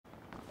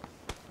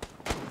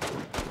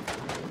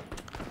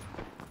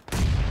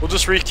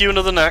just re-queue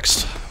into the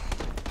next.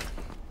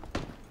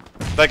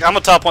 Like, I'm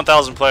a top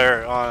 1,000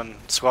 player on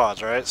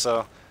squads, right?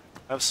 So,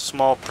 I have a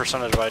small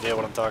percentage of idea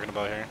what I'm talking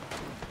about here.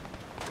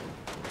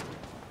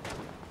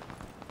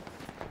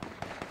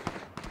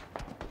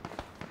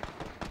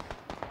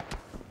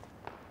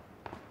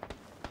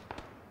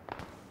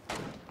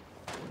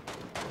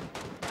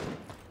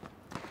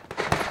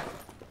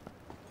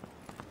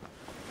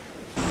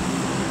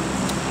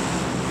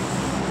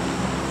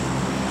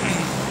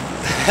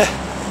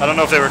 I don't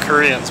know if they were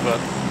Koreans, but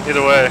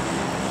either way,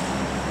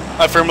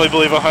 I firmly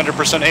believe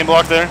 100% aim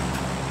block there.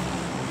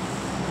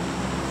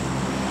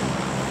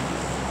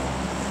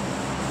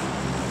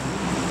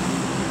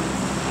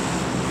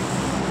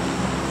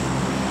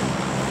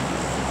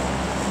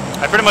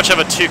 I pretty much have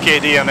a 2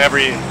 KD on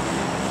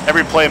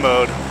every play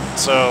mode,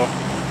 so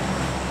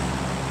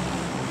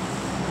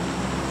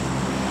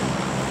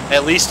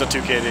at least a 2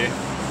 KD,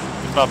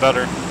 if not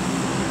better.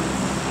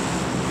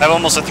 I have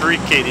almost a 3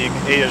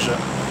 KD Asia.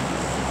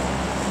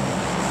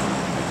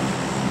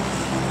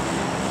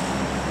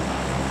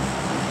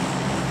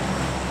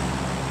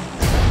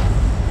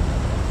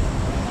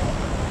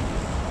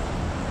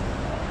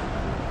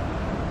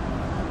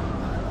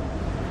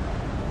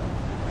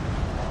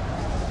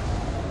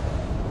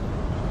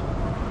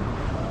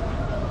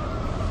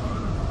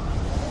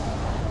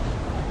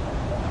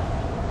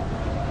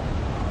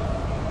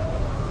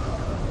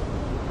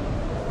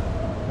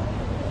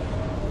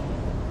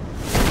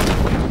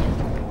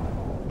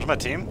 Where's my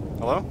team?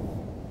 Hello?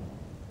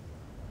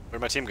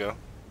 Where'd my team go?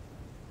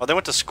 Oh, they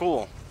went to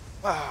school.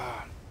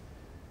 Ah,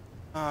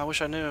 I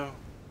wish I knew.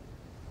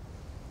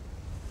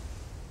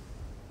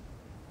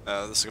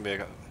 This is gonna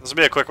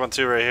be a quick one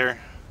too, right here.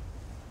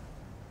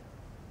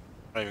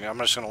 I'm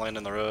just gonna land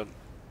in the road.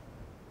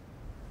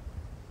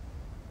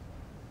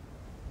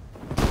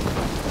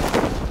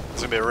 This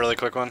is gonna be a really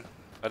quick one.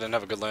 I didn't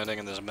have a good landing,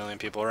 and there's a million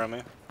people around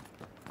me.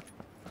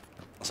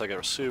 Unless I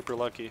get super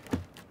lucky.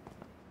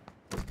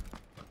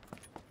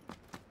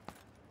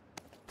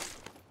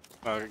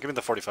 Oh, give me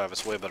the 45,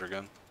 it's a way better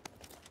gun.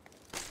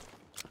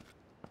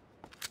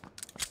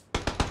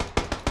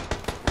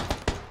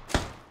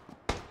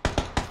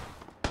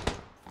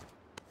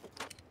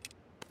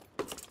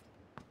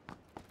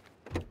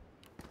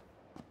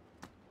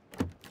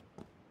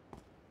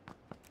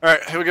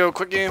 Alright, here we go,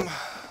 quick game.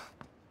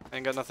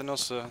 Ain't got nothing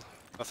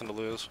to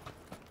lose.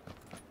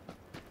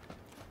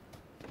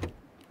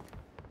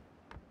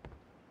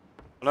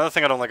 Another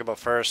thing I don't like about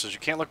First is you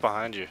can't look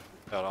behind you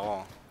at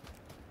all.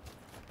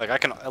 Like, I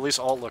can at least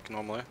alt look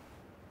normally.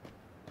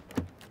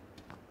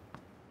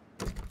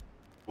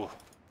 Ooh.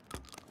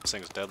 This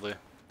thing's deadly.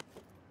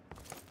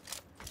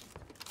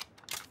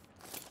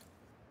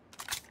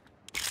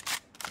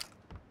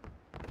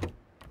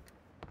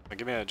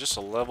 Give me just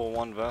a level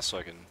 1 vest so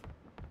I can...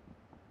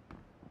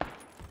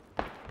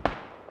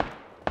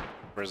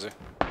 Where is he?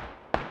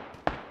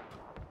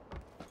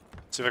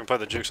 See if I can play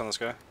the jukes on this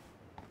guy.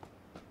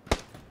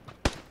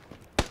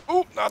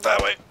 Ooh, not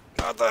that way.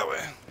 Not that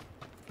way.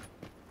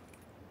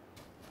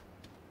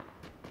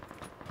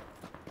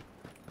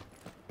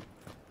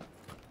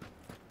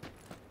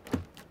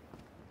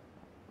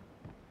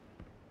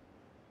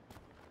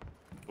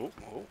 Ooh,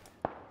 ooh.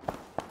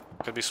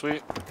 Could be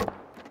sweet.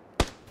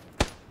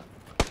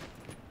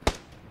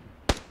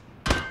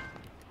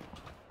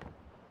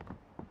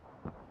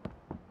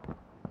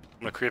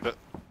 I'm gonna creep it.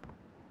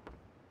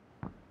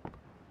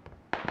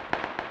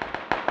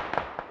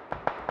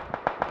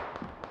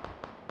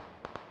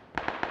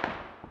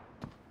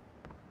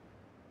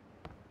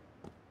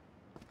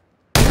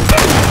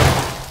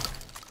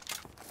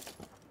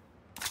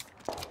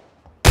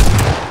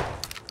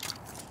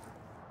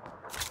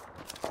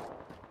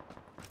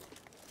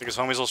 Think his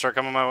homies will start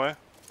coming my way?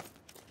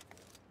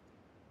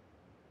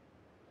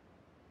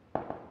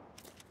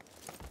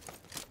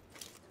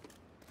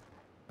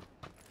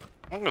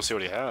 I'm gonna see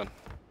what he had.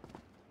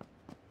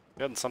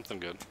 He had something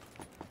good.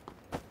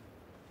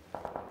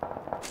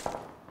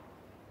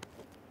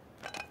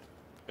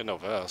 He had no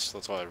vest,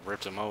 that's why I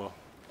ripped him a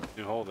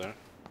new hole there.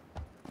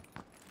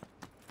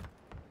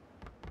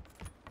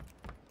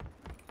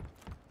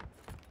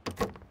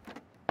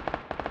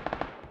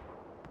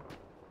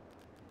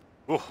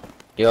 Ooh.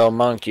 Yo,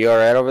 Monk, you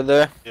alright over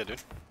there? Yeah,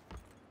 dude.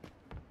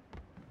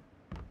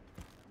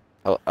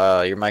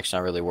 Oh, your mic's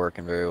not really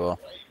working very well.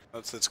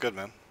 It's good,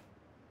 man.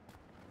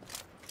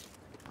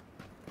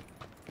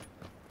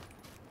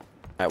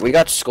 Alright, we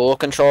got school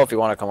control if you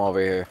want to come over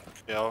here.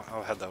 Yeah,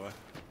 I'll head that way.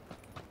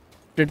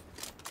 Good.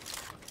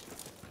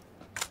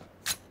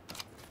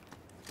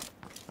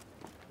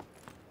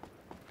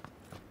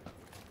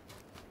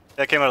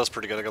 Yeah, it came out as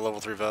pretty good. I got level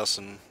 3 vest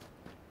and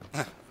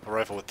a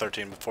rifle with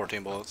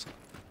 14 bullets.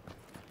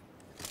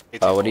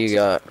 What do you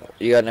got?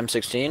 You got an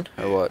M16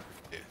 or Yeah. what?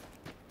 Yeah.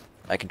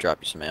 I can drop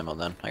you some ammo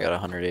then. I got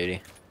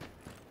 180.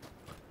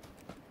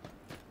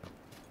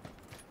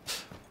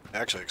 I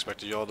actually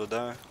expected you all to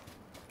die.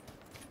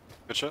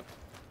 Good shit.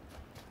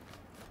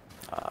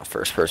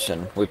 First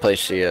person. We play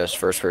CS.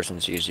 First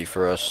person's easy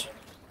for us.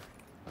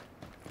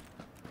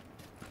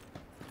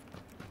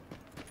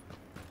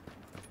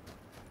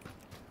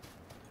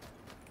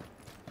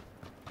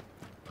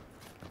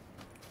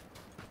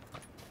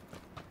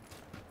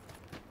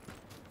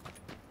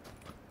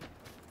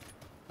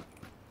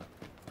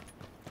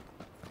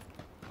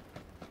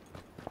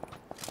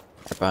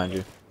 behind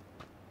you.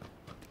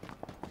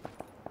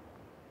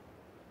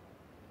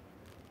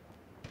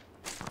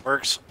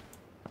 Works.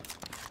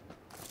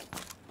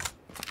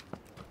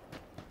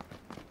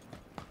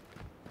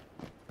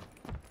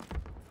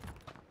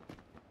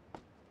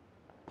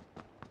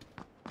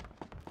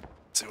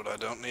 Let's see what I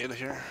don't need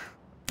here.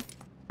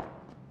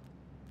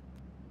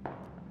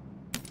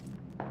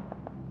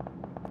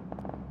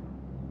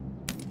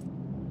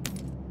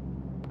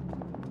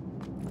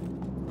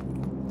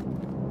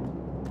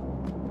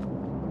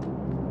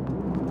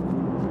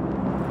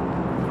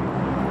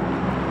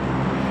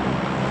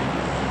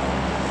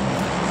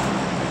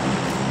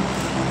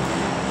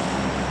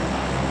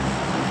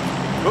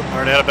 Oop, I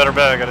already had a better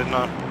bag, I did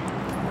not.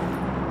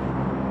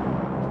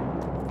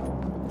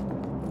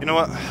 You know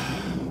what?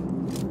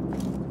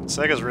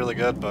 Sega's really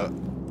good, but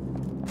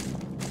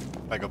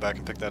I might go back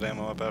and pick that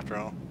ammo up after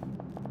all.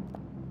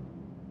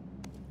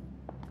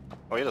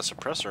 Oh, he had a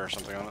suppressor or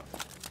something on it.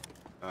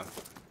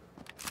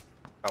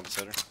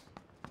 Compensator.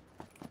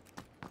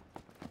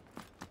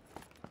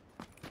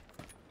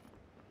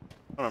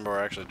 I don't remember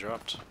where I actually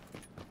dropped.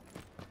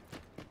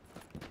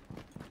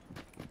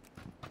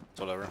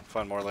 It's whatever,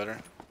 find more later.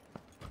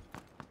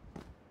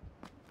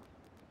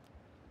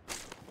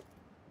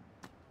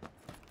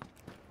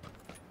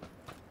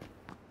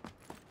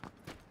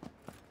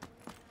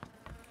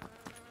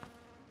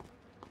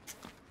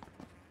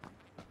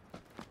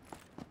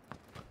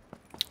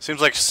 Seems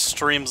like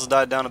streams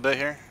died down a bit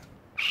here.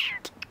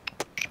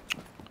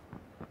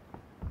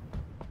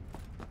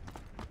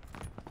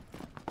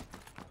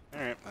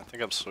 Alright, I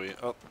think I'm sweet.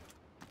 Oh.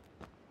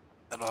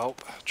 That'll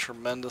help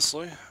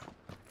tremendously.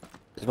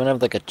 Does anyone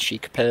have like a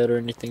cheek pad or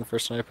anything for a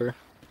sniper?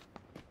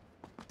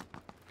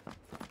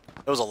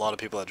 There was a lot of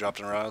people that dropped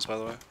in Rise, by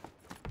the way.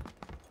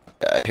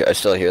 Yeah, I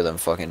still hear them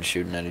fucking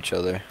shooting at each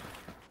other.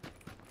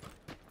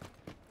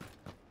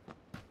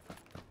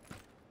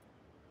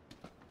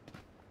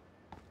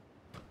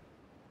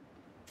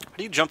 How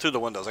do you jump through the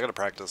windows? I gotta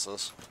practice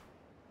this.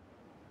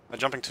 Am I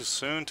jumping too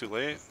soon? Too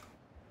late?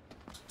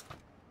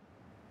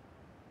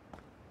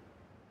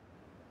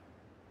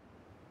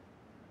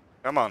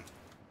 Come on.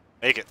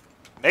 Make it.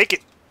 Make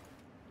it!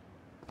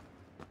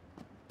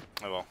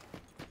 Oh well.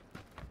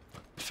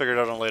 Figure it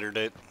out on a later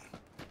date.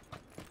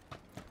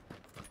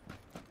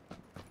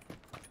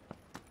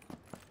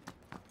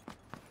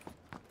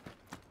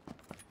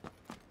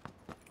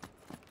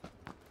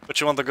 But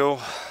you want to go?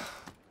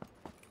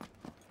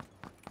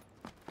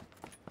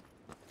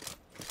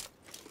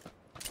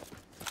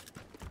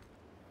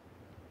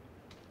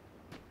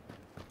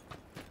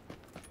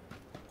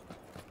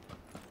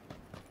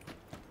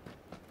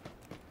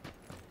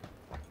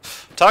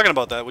 Talking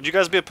about that, would you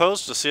guys be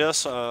opposed to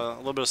CS, a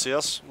little bit of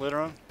CS later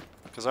on?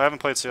 Because I haven't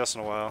played CS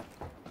in a while.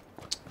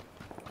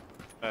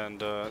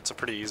 And it's a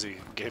pretty easy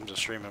game to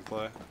stream and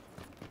play.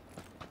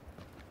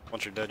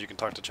 Once you're dead, you can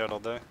talk to chat all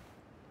day.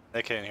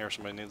 AK in here if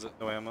somebody needs it,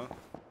 no ammo.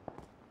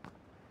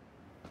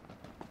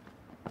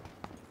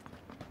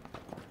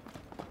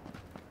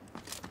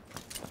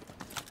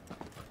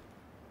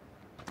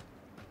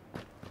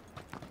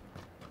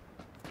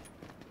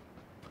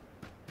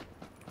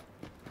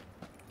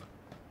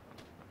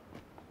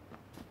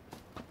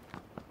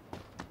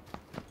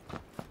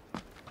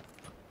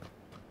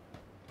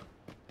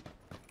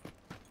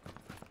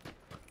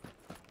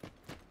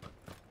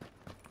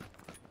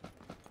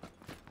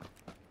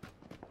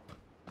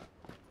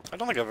 I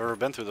don't think I've ever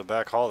been through the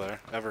back hall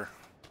there, ever.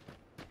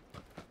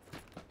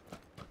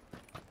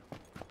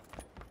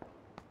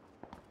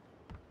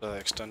 The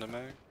extended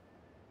mag?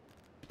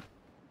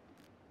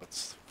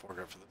 Let's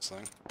foregrip for this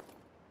thing.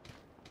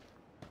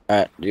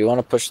 Alright, do you want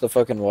to push the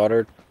fucking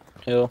water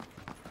hill?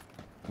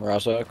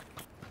 Razak?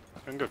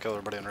 We can go kill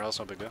everybody in Rouse,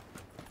 no big deal.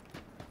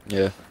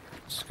 Yeah.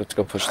 Let's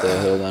go push the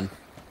hill then.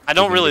 I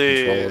don't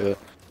really...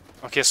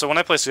 Okay, so when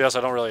I play CS,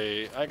 I don't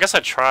really... I guess I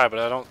try, but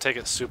I don't take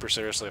it super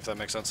seriously, if that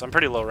makes sense. I'm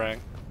pretty low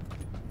rank.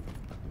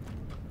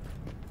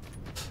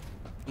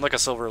 I'm like a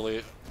Silver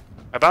Elite.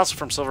 I bounced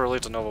from Silver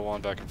Elite to Nova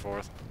 1 back and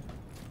forth.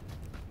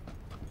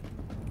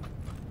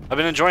 I've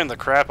been enjoying the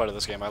crap out of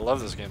this game. I love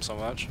this game so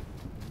much.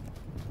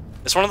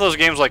 It's one of those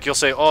games like you'll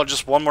say, oh,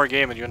 just one more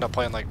game, and you end up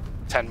playing like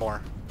 10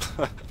 more.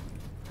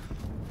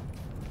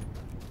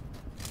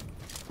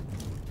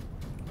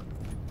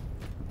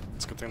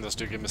 It's a good thing this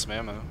dude gave me some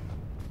ammo.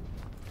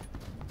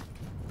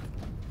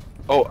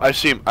 Oh, I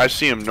see him. I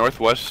see him.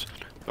 Northwest.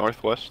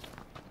 Northwest.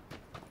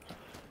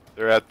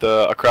 They're at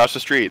the across the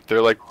street.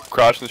 They're like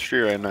crossing the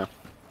street right now.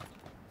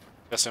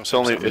 Yes, it's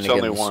only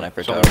one.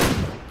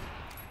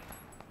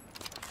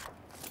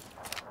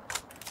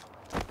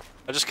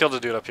 I just killed a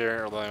dude up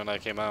here when I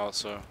came out,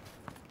 so.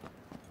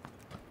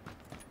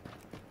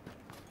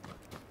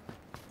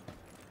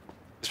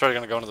 He's probably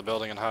gonna go into the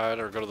building and hide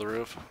or go to the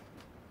roof.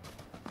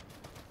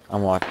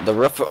 I'm walking. The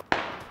roof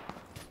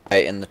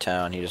right in the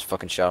town. He just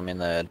fucking shot me in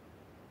the head.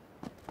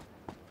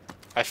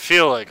 I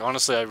feel like,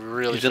 honestly, I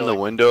really He's feel in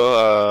the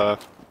window,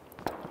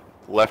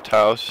 left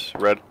house,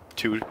 red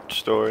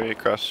 2-story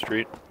across the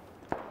street.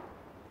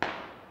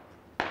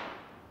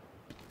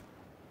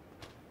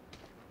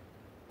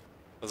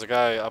 There's a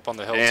guy up on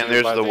the hill. And too,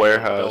 there's by the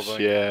warehouse,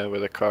 building. yeah, where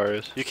the car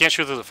is. You can't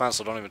shoot through the fence,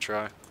 so don't even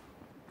try.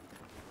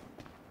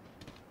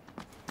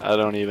 I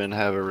don't even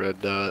have a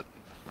red dot.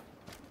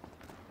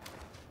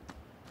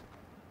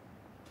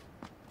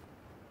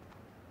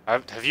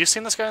 Have you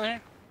seen this guy in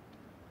here?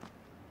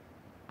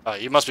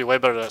 You must be way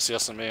better at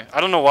CS than me.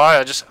 I don't know why,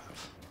 I just...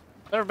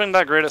 never been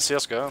that great at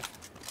CSGO.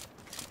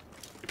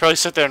 You probably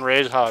sit there and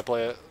rage how I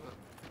play it.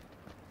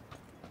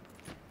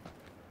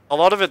 A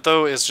lot of it,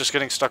 though, is just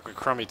getting stuck with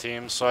crummy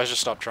teams, so I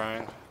just stopped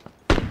trying.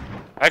 I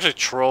actually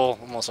troll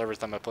almost every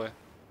time I play.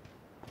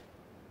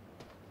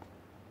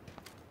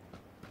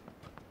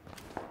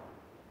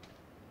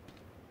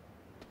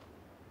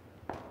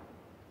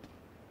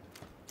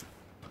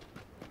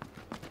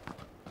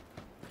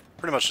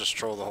 Pretty much just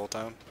troll the whole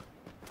time.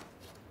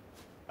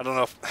 I don't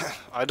know if...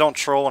 I don't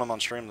troll when I'm on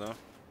stream, though.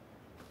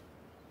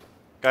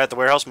 Guy at the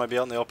warehouse might be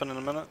out in the open in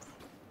a minute.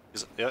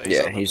 He's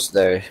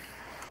there.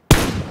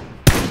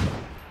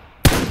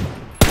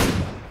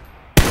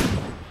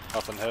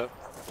 Nothing hit.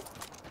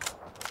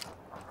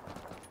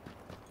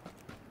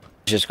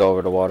 Just go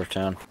over to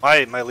Watertown.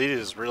 My lead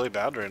is really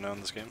bad right now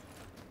in this game.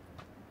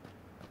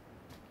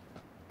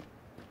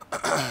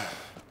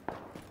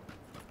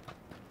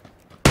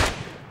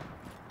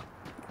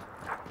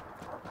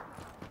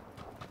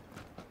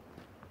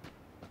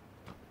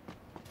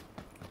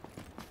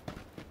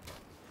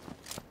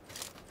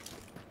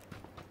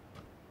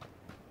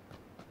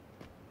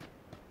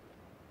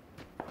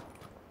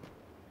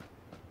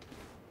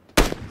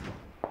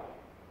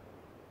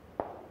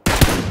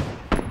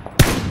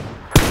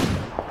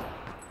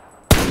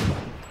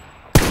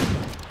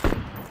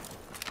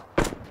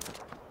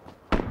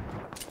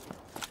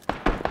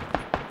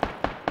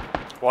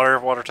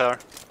 Water tower.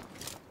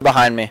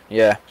 Behind me,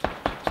 yeah.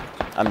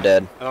 I'm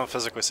dead. I don't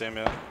physically see him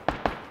yet.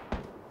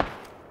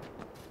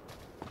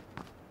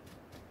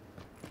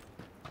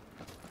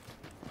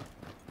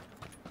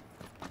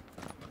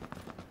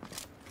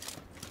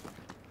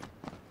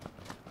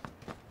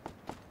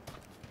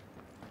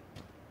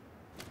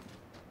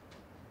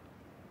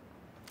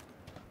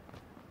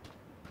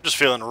 Just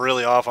feeling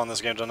really off on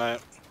this game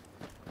tonight.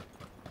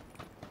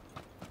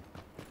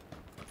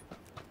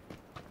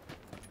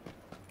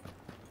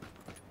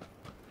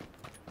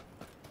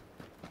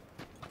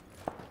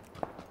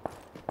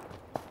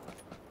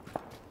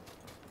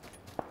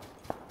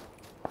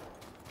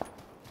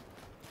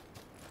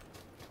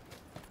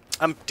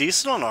 I'm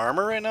decent on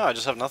armor right now, I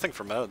just have nothing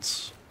for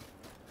meds.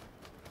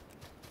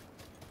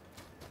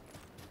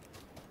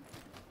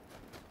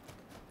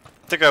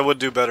 I think I would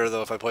do better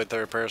though if I played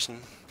third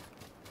person.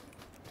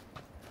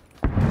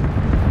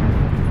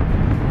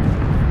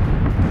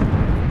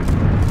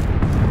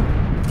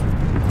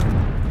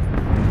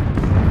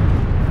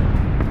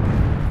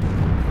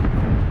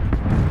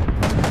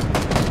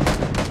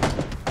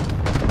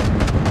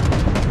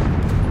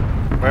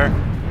 Where?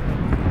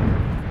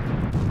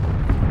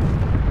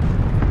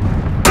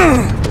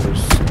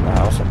 There's the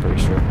house, I'm pretty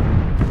sure.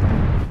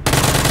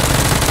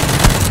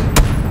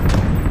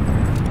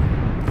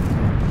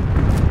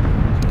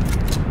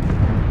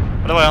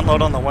 Why do I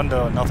unload on the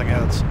window and nothing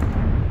hits?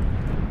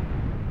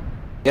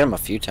 Get him a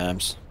few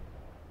times.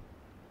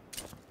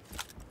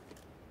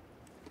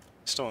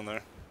 Still in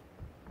there.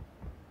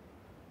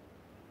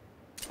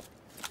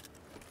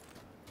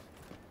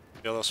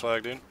 Yellow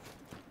swag, dude.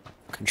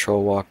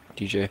 Control walk,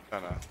 DJ. I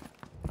know.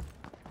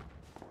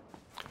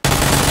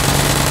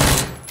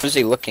 What is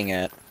he looking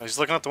at? He's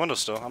looking out the window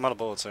still. I'm out of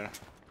bullets here.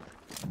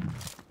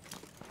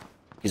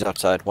 He's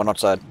outside. One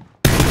outside.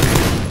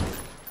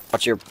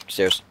 Watch your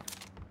stairs.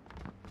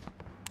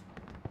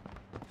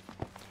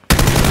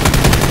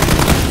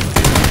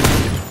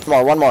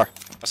 One more.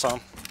 I saw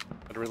him.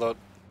 Had to reload.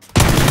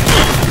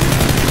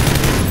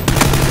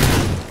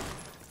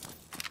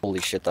 Holy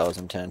shit, that was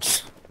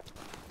intense.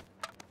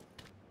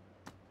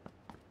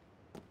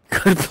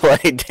 Good play,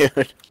 dude.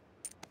 They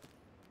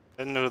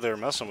didn't know who they were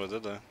messing with,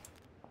 did they?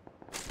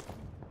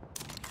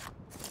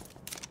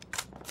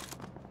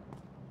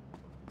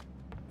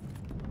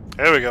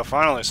 There we go,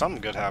 finally, something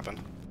good happened.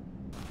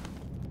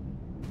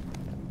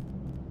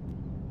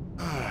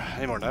 I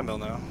need more nightmill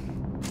now.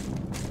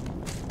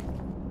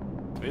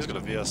 He's got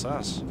a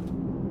VSS.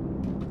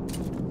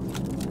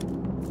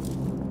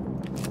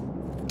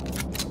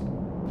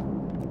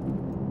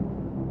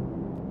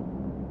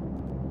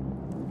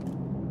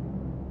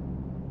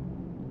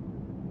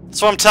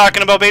 That's what I'm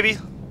talking about, baby.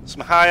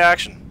 Some high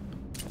action.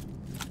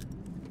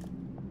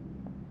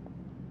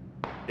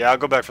 Yeah, I'll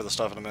go back for the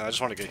stuff in a minute. I just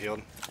want to get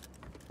healed.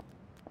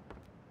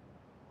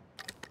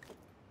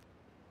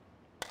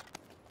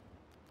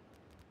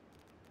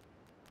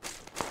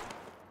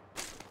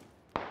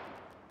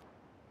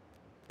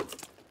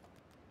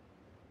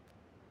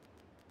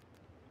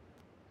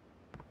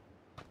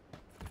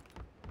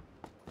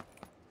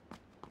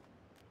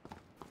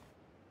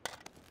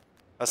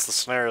 That's the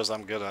scenarios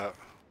I'm good at.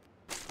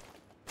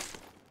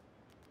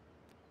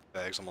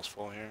 Bag's almost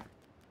full here.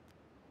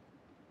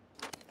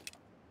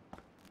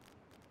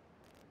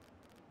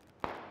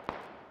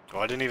 Oh,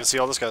 I didn't even see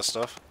all this guy's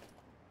stuff.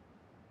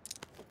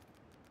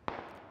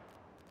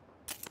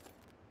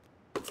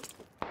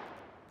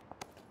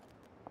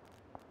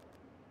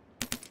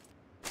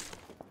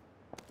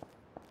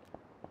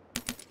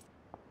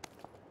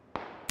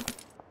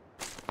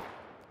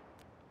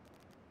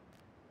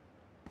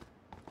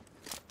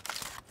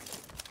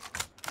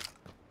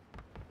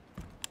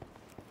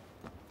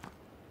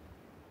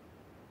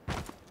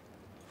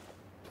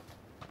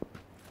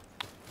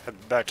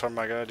 back toward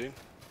my guy, dude.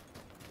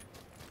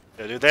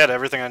 Yeah, dude, they had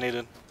everything I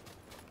needed.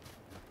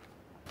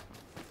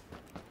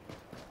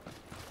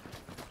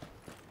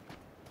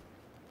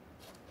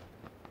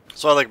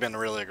 So I like being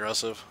really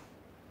aggressive.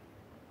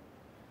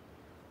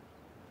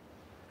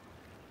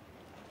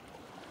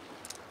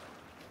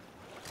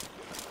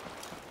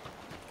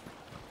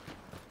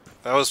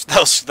 That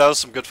was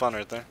some good fun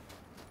right there.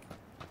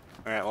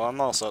 Alright, well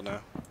I'm all set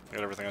now. I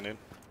got everything I need.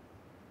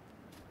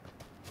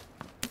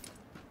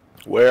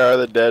 Where are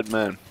the dead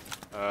men?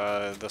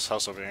 This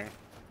house over here.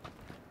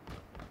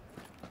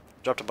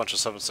 Dropped a bunch of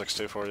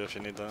 7.62 for you if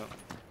you need that.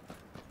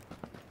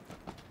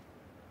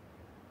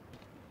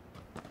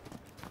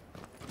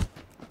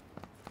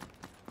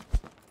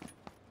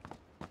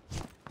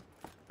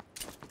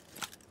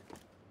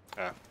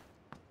 Yeah.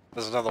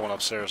 There's another one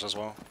upstairs as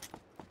well.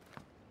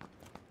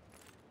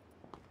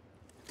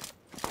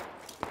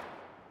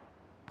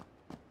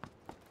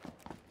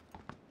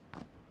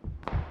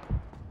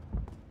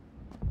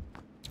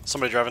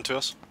 Somebody driving to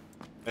us?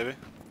 Maybe?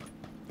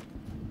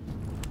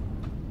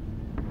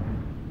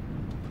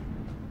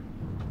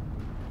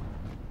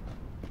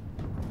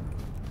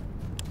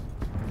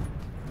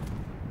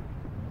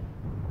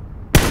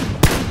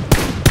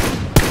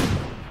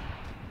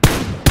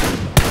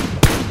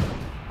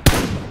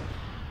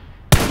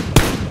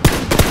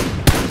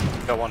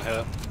 Got one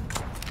hit.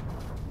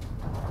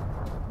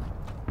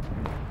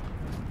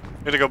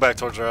 Need to go back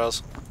towards your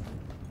house.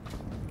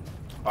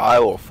 I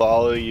will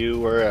follow you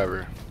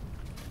wherever.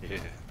 Yeah.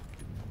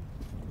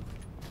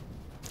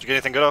 Did you get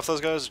anything good off those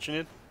guys that you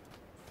need?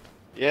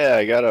 Yeah,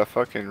 I got a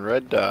fucking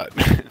red dot.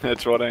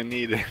 That's what I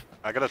needed.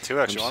 I got a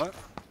 2x, you want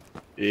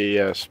it?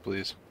 Yes,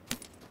 please.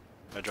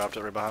 I dropped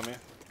it right behind me.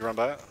 You run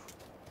by it?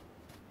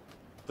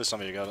 Please tell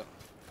me you got it.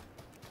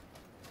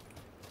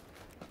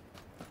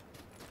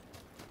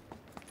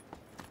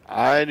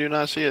 I do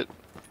not see it.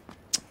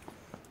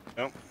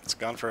 Nope, it's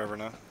gone forever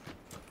now.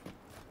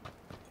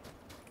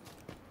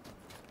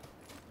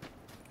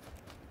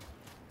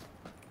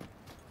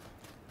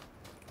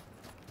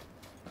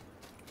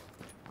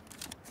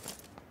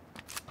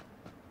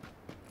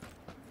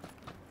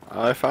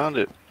 I found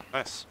it.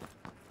 Nice.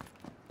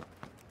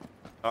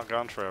 Not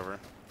gone forever.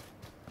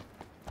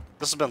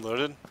 This has been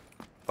looted.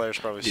 Players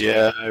probably stole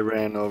Yeah, it. I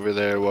ran over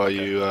there while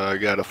Okay. you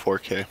got a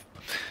 4K.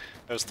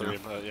 There's 3,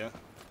 but yeah.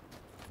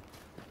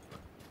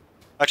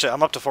 Actually,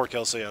 I'm up to 4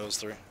 kills, so yeah, those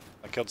 3.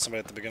 I killed somebody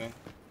at the beginning.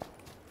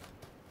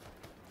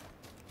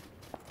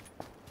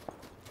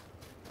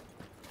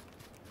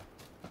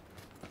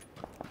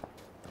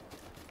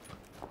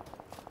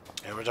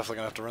 Yeah, we're definitely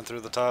gonna have to run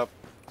through the top.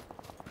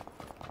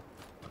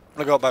 I'm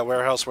gonna go up by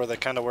warehouse where they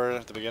kind of were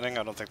at the beginning.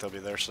 I don't think they'll be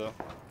there still.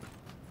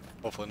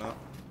 Hopefully not.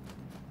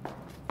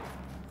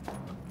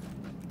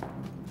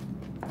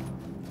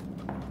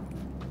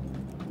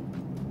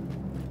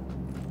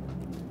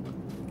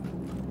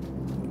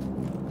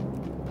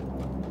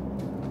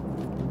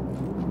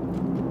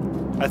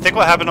 I think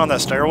what happened on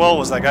that stairwell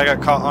was that guy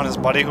got caught on his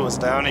buddy who was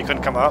down. He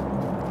couldn't come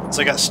up.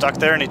 So he got stuck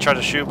there and he tried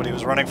to shoot, but he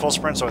was running full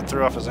sprint, so it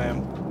threw off his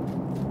aim.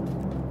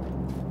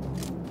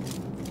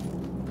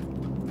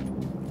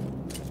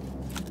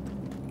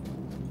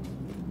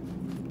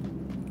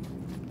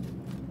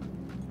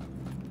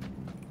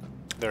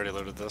 They already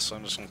looted this, so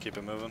I'm just gonna keep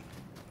it moving.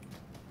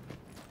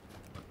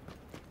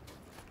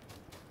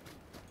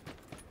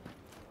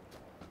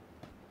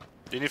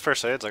 Do you need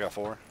first aids? I got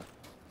 4.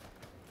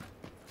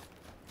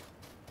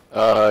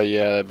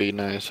 Yeah, that'd be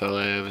nice. All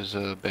I have is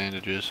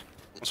bandages.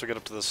 Once we get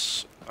up to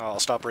this, I'll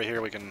stop right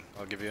here.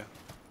 I'll give you.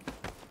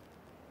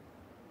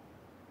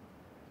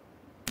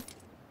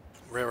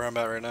 Right where I'm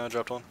at right now. I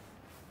dropped one.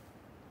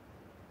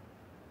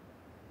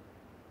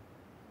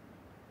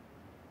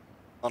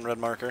 On red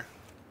marker.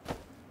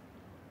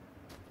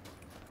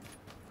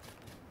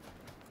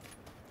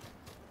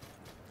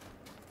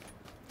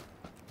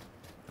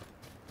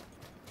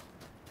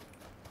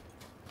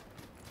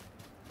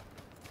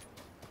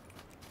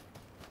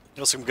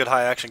 Some good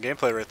high action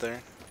gameplay right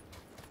there.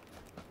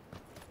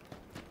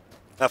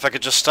 Now if I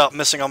could just stop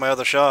missing all my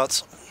other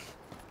shots,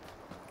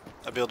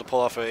 I'd be able to pull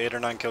off an 8 or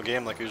 9 kill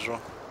game like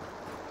usual.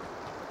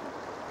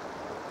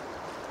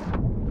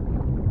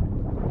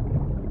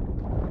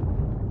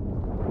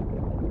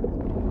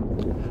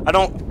 I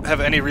don't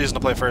have any reason to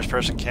play first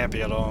person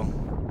campy at all.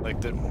 Like,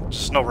 there's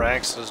just no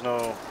ranks, there's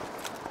no...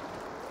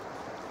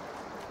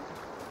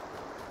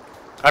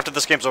 After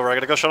this game's over, I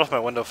gotta go shut off my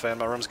window fan.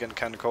 My room's getting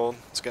kinda cold.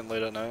 It's getting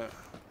late at night.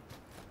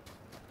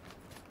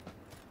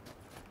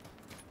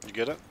 You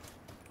get it?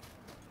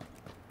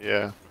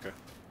 Yeah. Okay.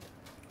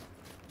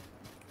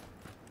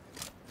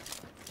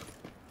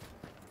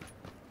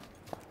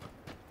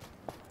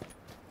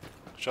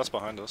 Shots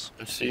behind us.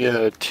 I see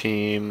a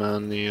team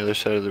on the other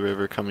side of the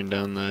river coming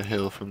down the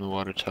hill from the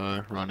water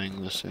tower,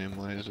 running the same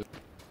way as it.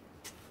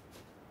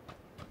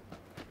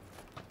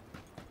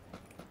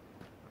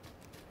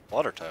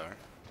 Water tower?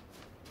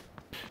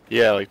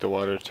 Yeah, like the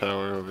water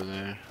tower over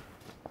there.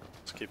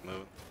 Let's keep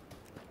moving.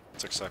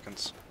 6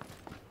 seconds.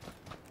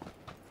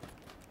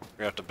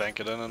 We're gonna have to bank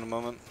it in a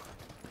moment.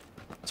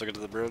 Let's get to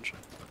the bridge.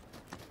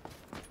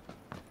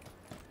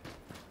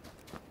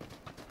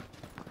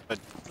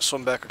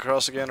 swim back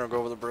across again or go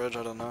over the bridge.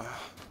 I don't know.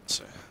 Let's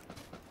see.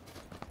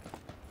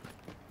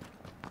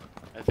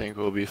 I think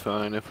we'll be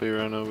fine if we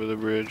run over the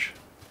bridge.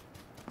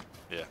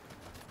 Yeah.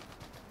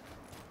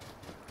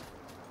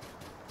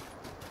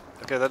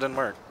 Okay, that didn't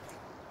work.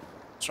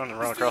 Just trying to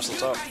run across the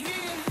top.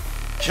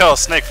 Yo,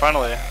 Snake,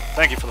 finally.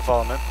 Thank you for the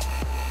follow, man.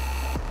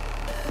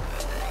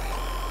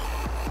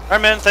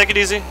 Alright, man, take it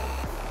easy.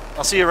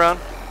 I'll see you around.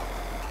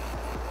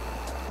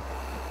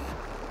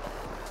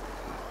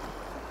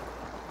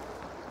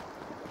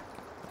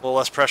 A little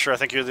less pressure. I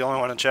think you're the only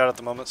one in chat at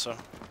the moment, so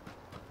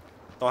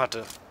don't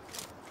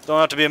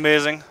have to be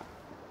amazing.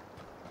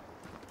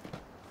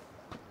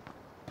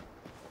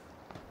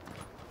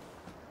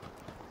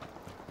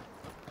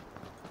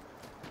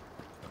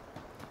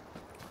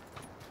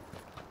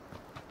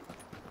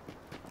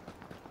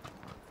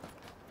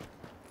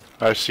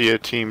 I see a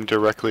team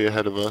directly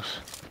ahead of us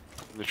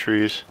in the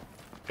trees.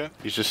 Okay.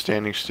 He's just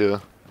standing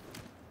still.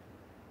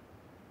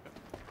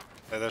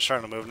 Yeah, they're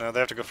starting to move now. They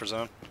have to go for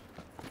zone.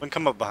 We can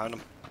come up behind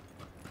them.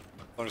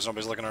 As long as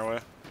nobody's looking our way.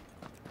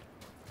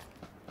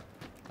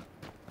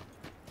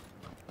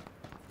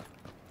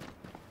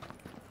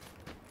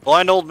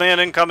 Blind old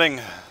man incoming.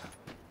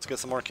 Let's get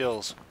some more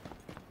kills.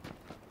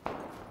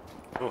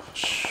 Ooh,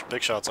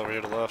 big shots over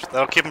here to the left.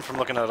 That'll keep him from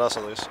looking at us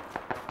at least.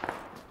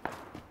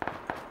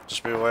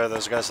 Just be aware of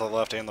those guys to the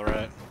left and the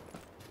right.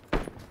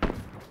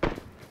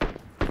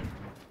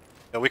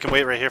 Yeah, we can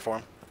wait right here for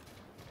him.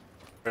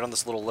 Right on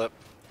this little lip.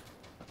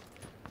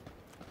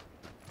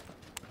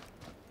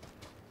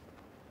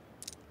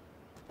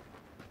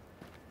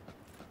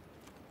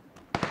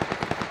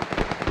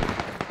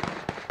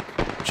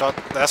 Shot.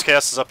 The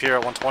SKS is up here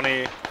at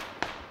 120.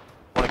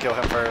 Want to kill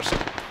him first.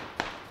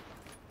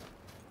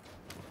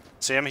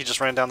 See him? He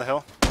just ran down the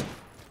hill.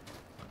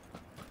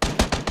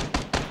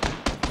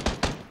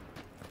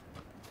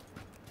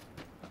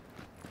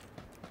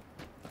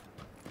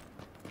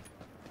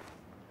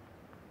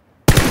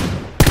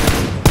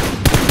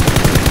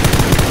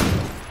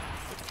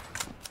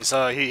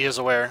 He is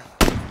aware.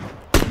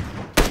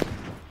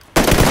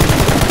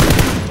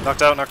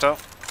 Knocked out, knocked out.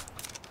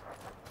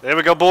 There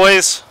we go,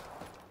 boys.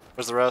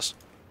 Where's the rest?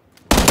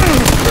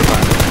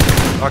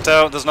 Knocked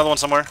out. There's another one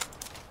somewhere.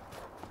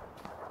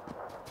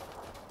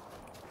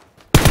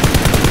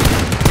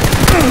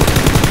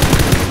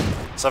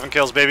 Seven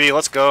kills, baby.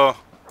 Let's go.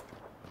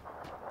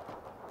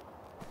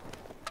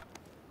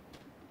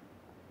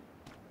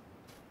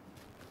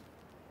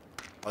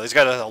 Oh, these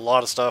guys have a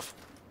lot of stuff.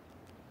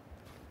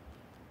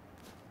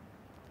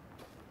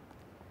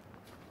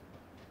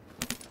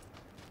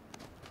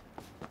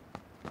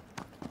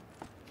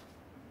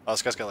 Oh,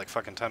 this guy's got like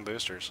fucking 10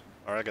 boosters.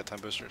 Alright, I got 10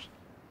 boosters.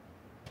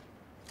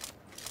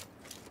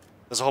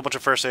 There's a whole bunch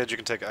of first aid you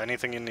can take.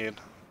 Anything you need.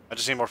 I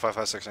just need more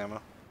 5.56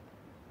 ammo.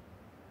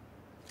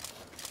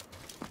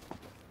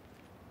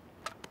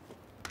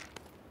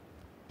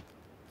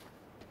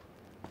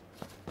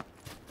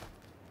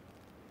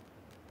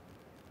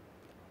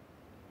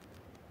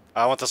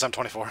 I want this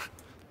M24.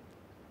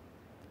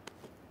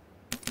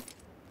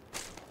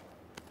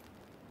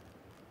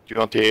 Do you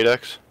want the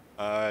 8X?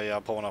 Yeah,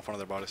 I'll pull one off one of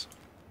their bodies.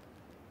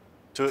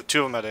 Two of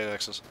them had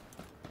 8Xs.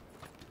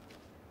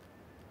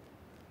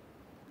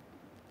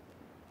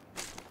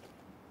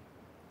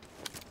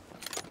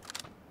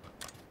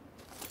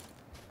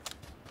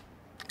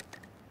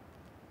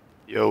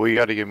 Yo, we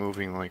gotta get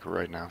moving like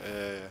right now.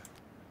 Yeah.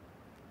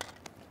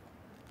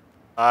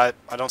 I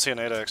don't see an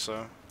 8X,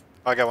 so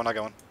I got one. I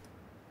got one.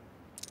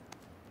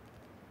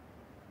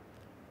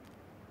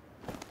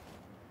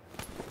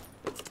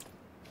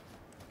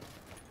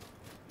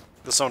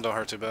 This one don't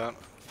hurt too bad.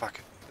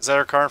 Fuck. Is that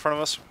our car in front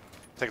of us?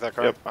 Take that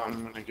car. Yep,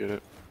 I'm gonna get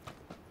it.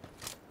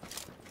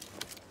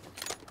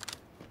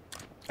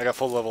 I got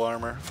full level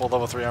armor, full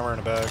level 3 armor in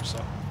a bag,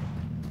 so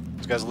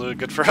these guys looted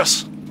good for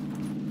us.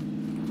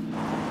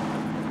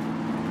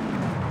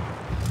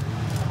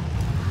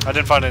 I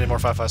didn't find any more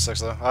 5.56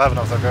 though. I have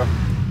enough though, go.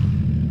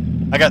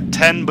 I got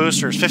 10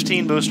 boosters,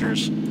 15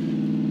 boosters.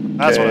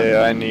 That's okay,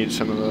 what I need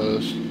some of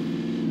those.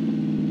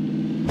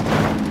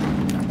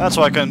 That's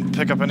why I couldn't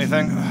pick up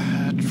anything.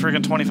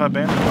 Friggin' 25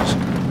 bandages.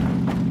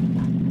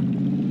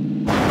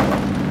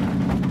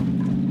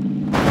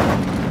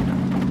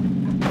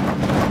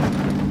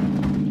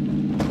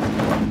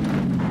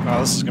 Oh,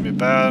 this is gonna be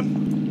bad.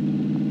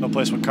 No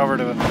place with cover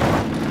to it.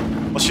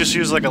 Let's just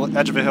use like an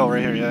edge of a hill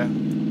right here, yeah.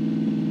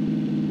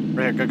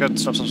 Right here, good, good.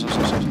 Stop.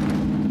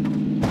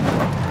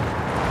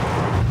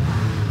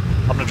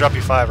 I'm gonna drop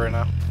you 5 right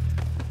now.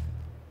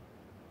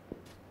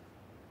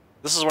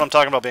 This is what I'm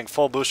talking about, being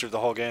full boostered the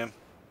whole game.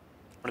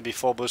 I'm gonna be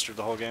full boostered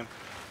the whole game.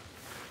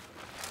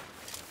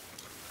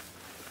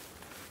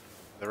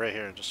 They're right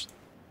here, just...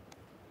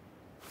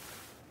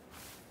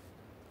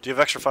 Do you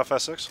have extra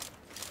 5.56?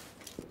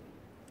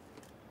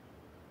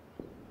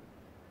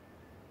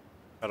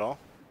 At all?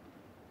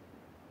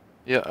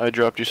 Yeah, I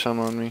dropped you some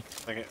on me.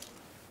 Thank you.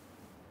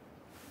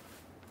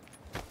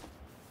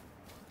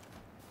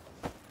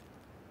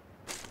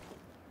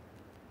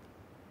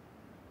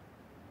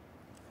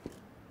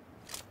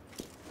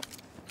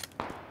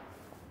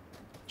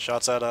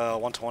 Shots at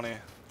 120. We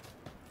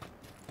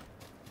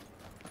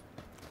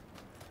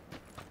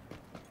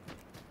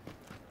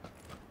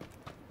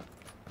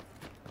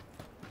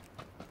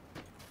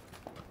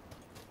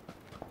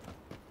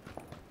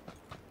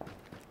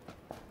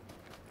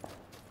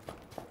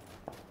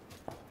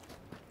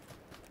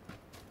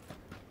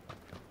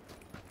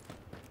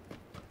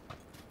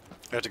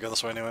have to go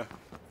this way anyway.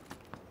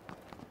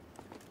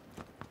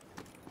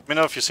 Let me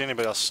know if you see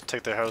anybody else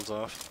take their heads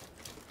off.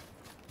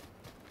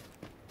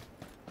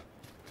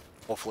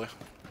 Hopefully.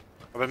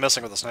 I've been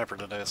messing with the sniper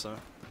today, so.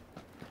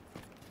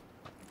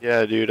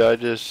 Yeah, dude, I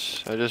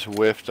just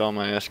whiffed all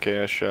my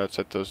SKS shots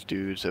at those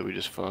dudes that we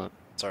just fought.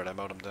 Sorry, I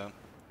mowed them down.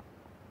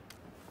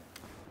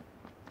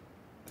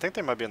 I think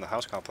they might be in the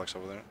house complex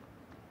over there.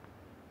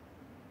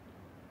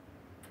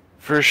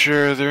 For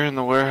sure, they're in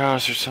the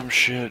warehouse or some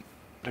shit.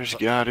 There's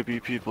gotta be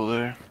people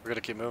there. We're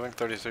gonna keep moving,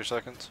 33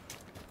 seconds.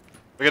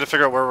 We gotta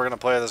figure out where we're gonna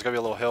play. There's gotta be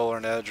a little hill or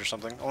an edge or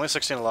something. Only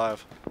 16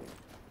 alive.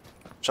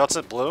 Shots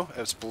at blue?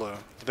 It's blue.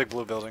 The big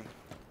blue building.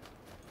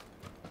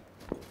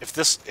 If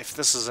this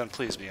is in,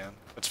 please be in.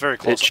 It's very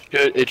close.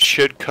 It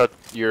should cut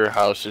your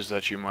houses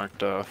that you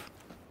marked off.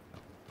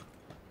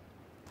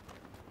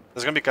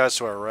 There's gonna be guys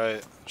to our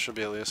right. Should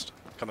be at least.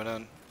 Coming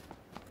in.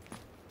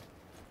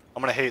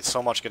 I'm gonna hate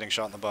so much getting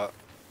shot in the butt.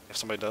 If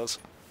somebody does.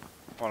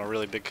 I want a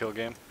really big kill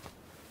game.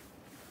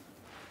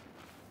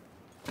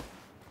 I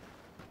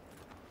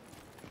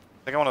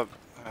think I wanna...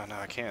 Oh no,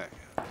 I can't.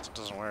 It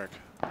doesn't work.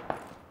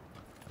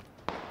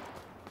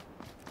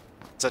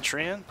 Is that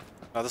tree in?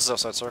 No, this is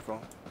outside circle.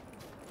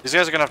 These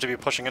guys are gonna have to be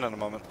pushing in a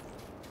moment.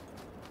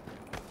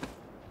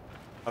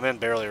 I'm in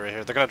barely right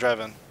here. They're gonna drive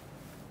in.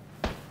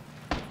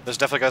 There's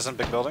definitely guys in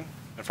the big building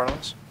in front of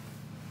us.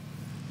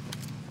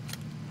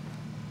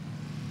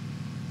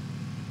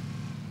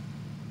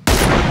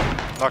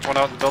 Knocked one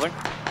out in the building.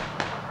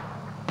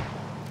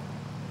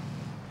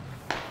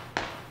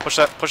 Push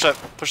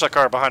that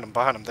car behind him,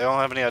 They don't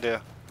have any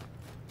idea.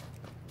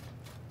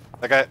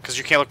 That guy, because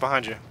you can't look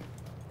behind you.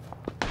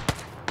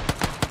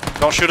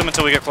 Don't shoot him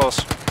until we get close.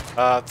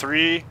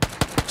 3,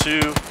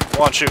 2,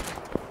 1, shoot.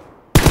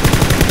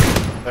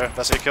 There,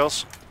 that's 8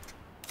 kills.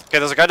 Okay,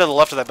 there's a guy to the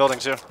left of that building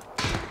too.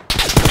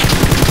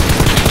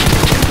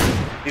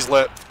 He's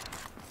lit.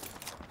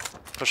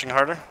 Pushing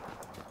harder.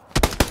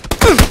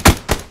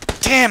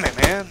 Damn it,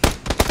 man.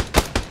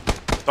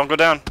 Don't go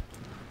down.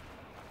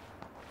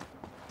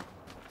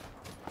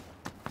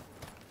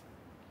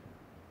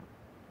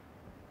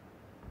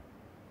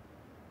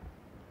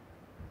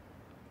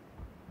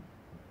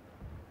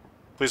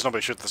 Please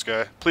nobody shoot this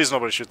guy. Please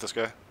nobody shoot this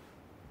guy.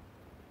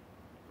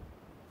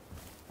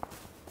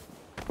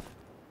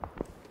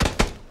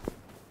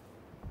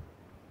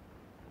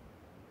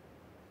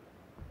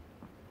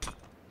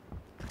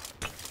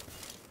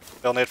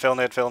 Fail nade, fail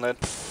nade, fail nade.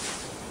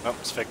 Nope,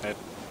 it's fake nade.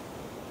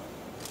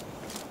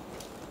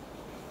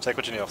 Take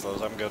what you need off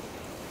those, I'm good.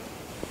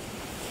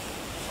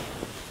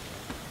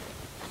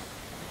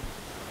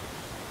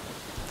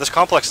 This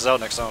complex is out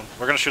next zone.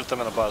 We're gonna shoot them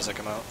in the butt as they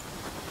come out.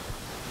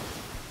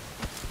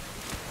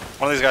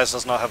 One of these guys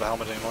does not have a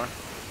helmet anymore.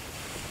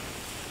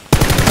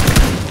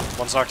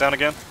 One's knocked down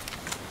again.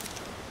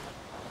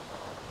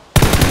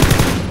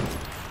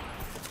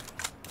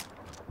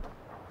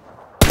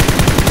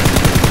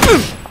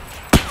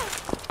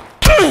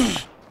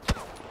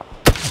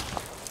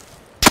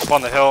 Up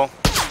on the hill.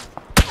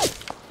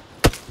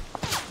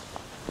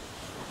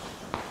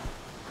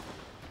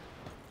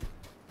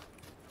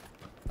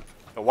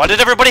 Why did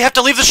everybody have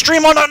to leave the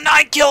stream on a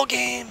 9-kill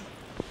game?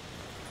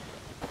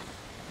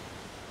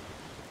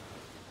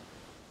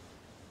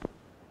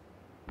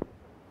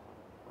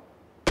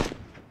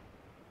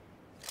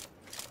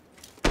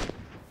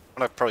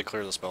 I'm gonna probably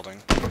clear this building.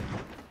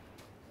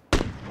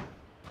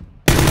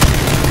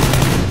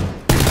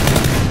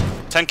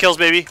 Ten kills,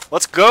 baby.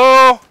 Let's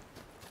go!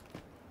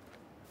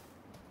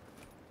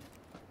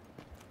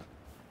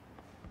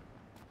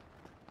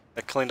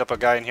 I cleaned up a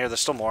guy in here. There's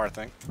still more, I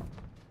think.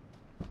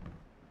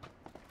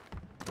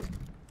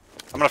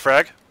 I'm gonna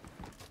frag.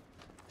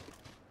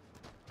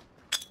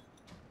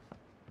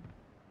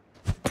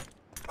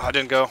 Oh, it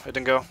didn't go. It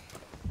didn't go.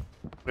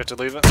 We have to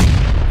leave it.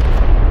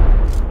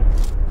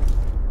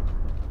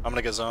 I'm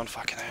gonna get zoned.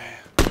 Fucking A.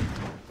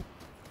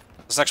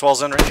 This next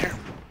wall's in right here.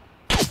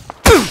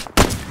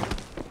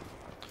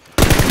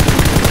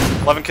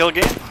 11 kill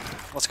game.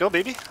 Let's go,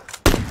 baby.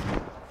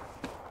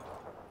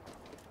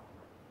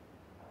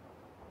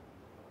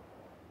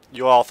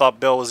 You all thought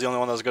Bill was the only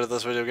one that was good at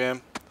this video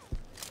game.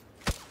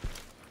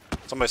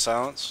 Somebody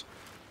silence.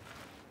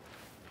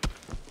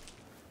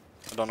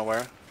 I don't know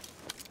where.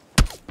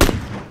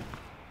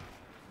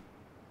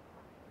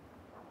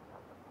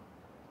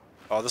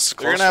 Oh, this is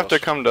close. They're gonna have to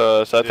come to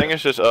us. I think Yeah.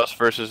 it's just us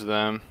versus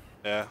them.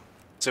 Yeah.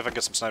 See if I can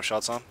get some snipe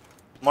shots on.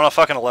 I'm on a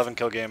fucking 11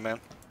 kill game, man.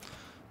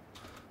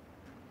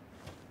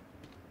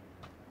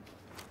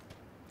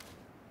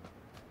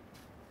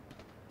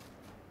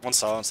 One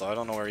silence though, I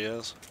don't know where he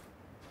is.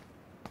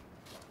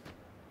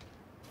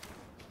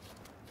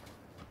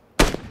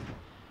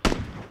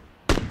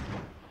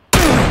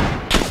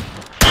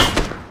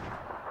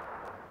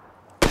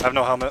 I have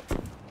no helmet.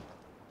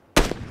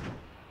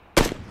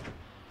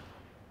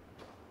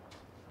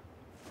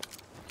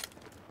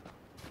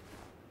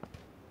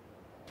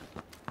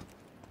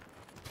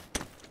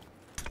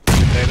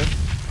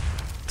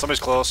 Naded.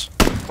 Somebody's close.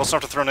 Close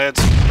enough to throw nades.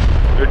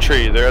 They're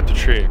tree. They're at the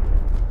tree.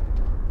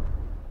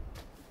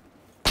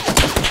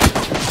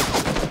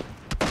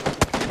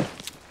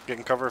 Get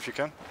in cover if you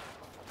can.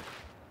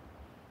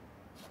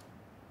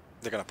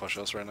 They're gonna push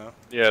us right now.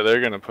 Yeah,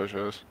 they're gonna push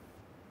us.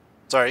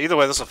 Sorry, either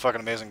way, this is a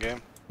fucking amazing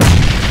game.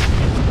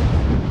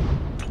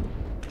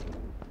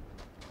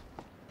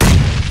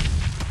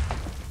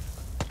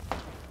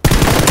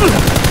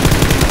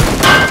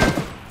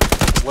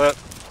 It's lit.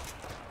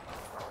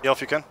 Yell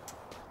if you can.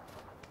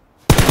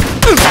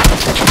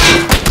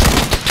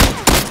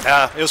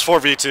 Yeah, it was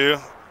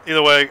 4v2.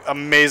 Either way,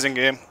 amazing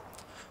game.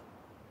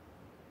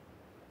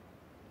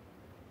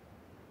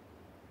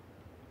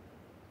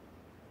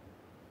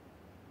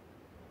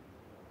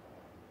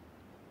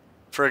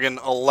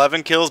 Friggin'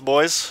 11 kills,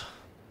 boys.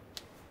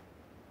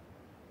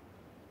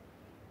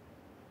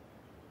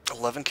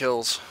 11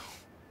 kills.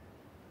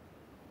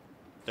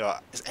 Yeah,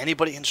 is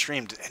anybody in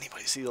stream? Did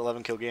anybody see the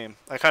 11 kill game?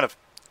 I kind of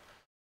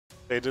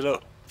faded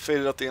out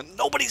the end.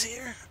 Nobody's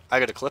here. I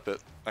gotta clip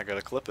it. I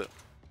gotta clip it.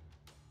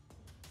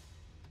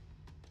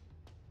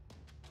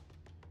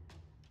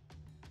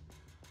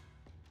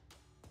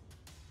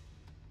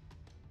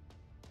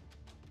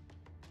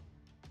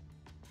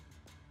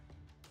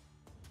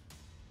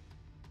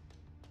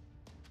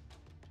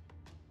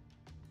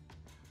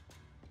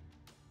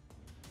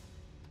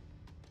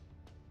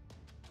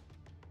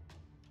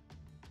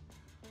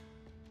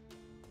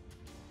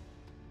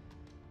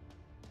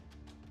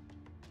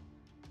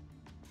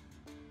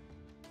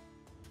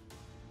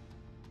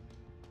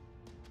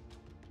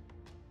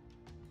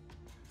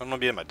 I don't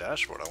want to be at my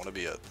dashboard, I want to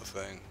be at the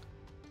thing.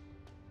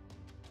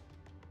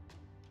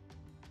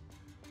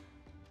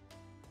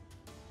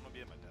 I want to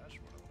be at my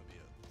dashboard, I want to be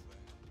at the thing.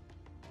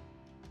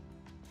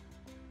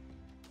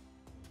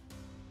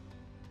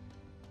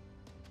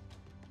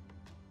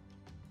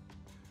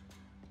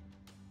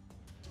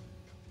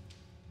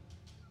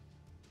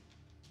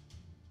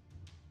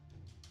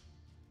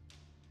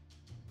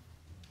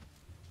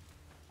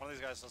 One of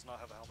these guys does not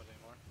have a helmet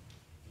anymore.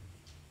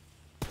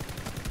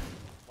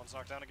 One's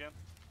knocked down again.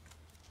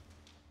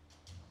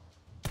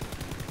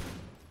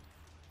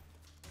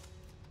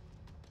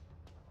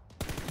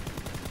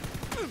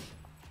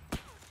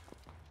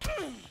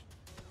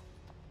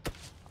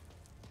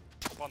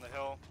 Up on the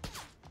hill.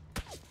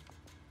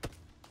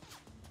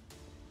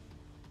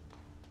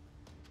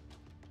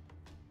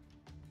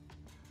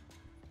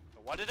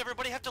 Why did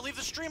everybody have to leave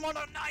the stream on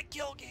a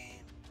 9-kill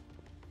game?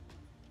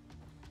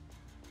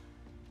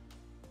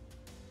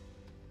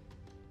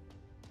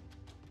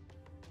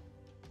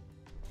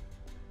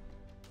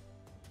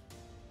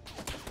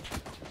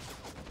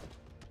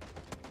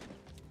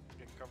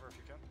 Get cover if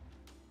you can.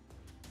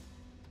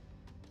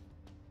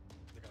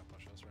 They're gonna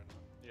push us right now.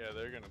 Yeah,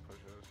 they're gonna push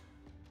us.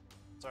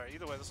 Sorry,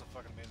 either way, this is a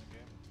fucking amazing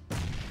game.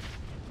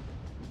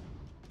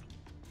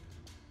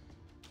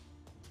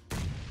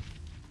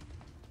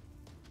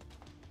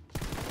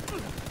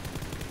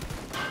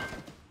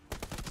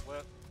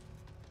 Lit.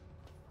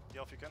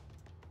 Yell if you can.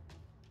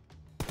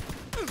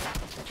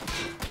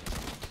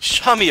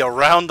 Shot me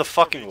around the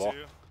fucking wall.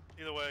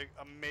 Either way,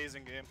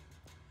 amazing game.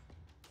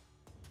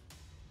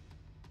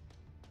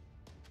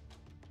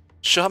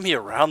 Shot me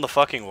around the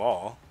fucking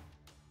wall.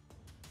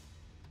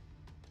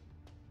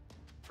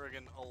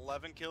 Friggin'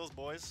 11 kills,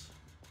 boys.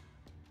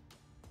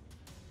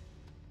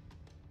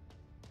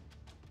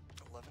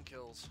 11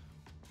 kills.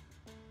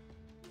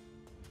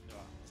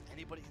 Is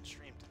anybody in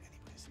stream? Did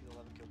anybody see the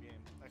 11 kill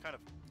game? I kind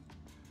of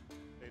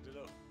faded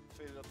out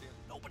the end.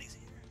 Nobody's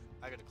here.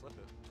 I gotta clip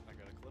it. I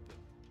gotta clip it.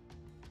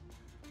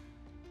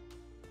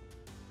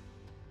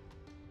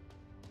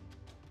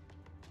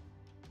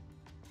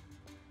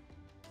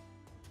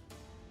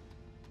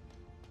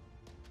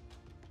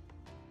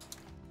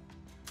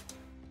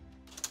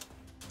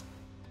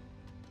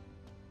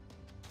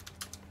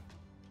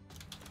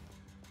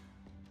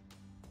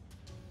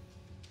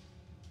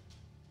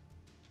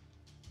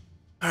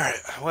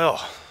 Alright,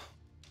 well.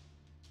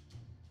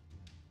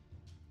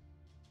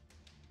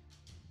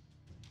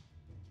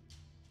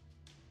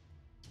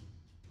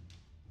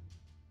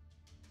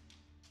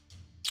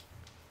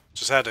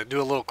 Just had to do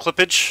a little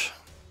clippage.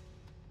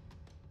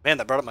 Man,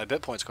 that brought up my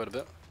bit points quite a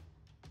bit.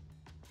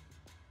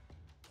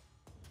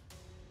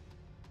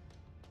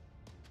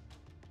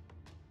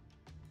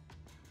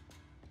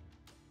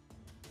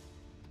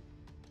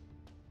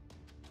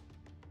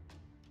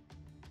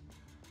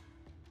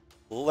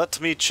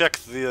 Let me check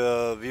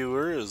the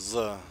viewers.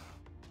 I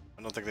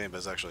don't think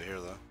anybody's actually here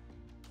though.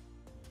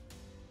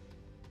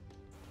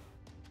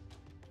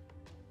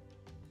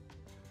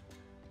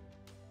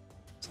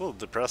 It's a little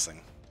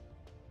depressing.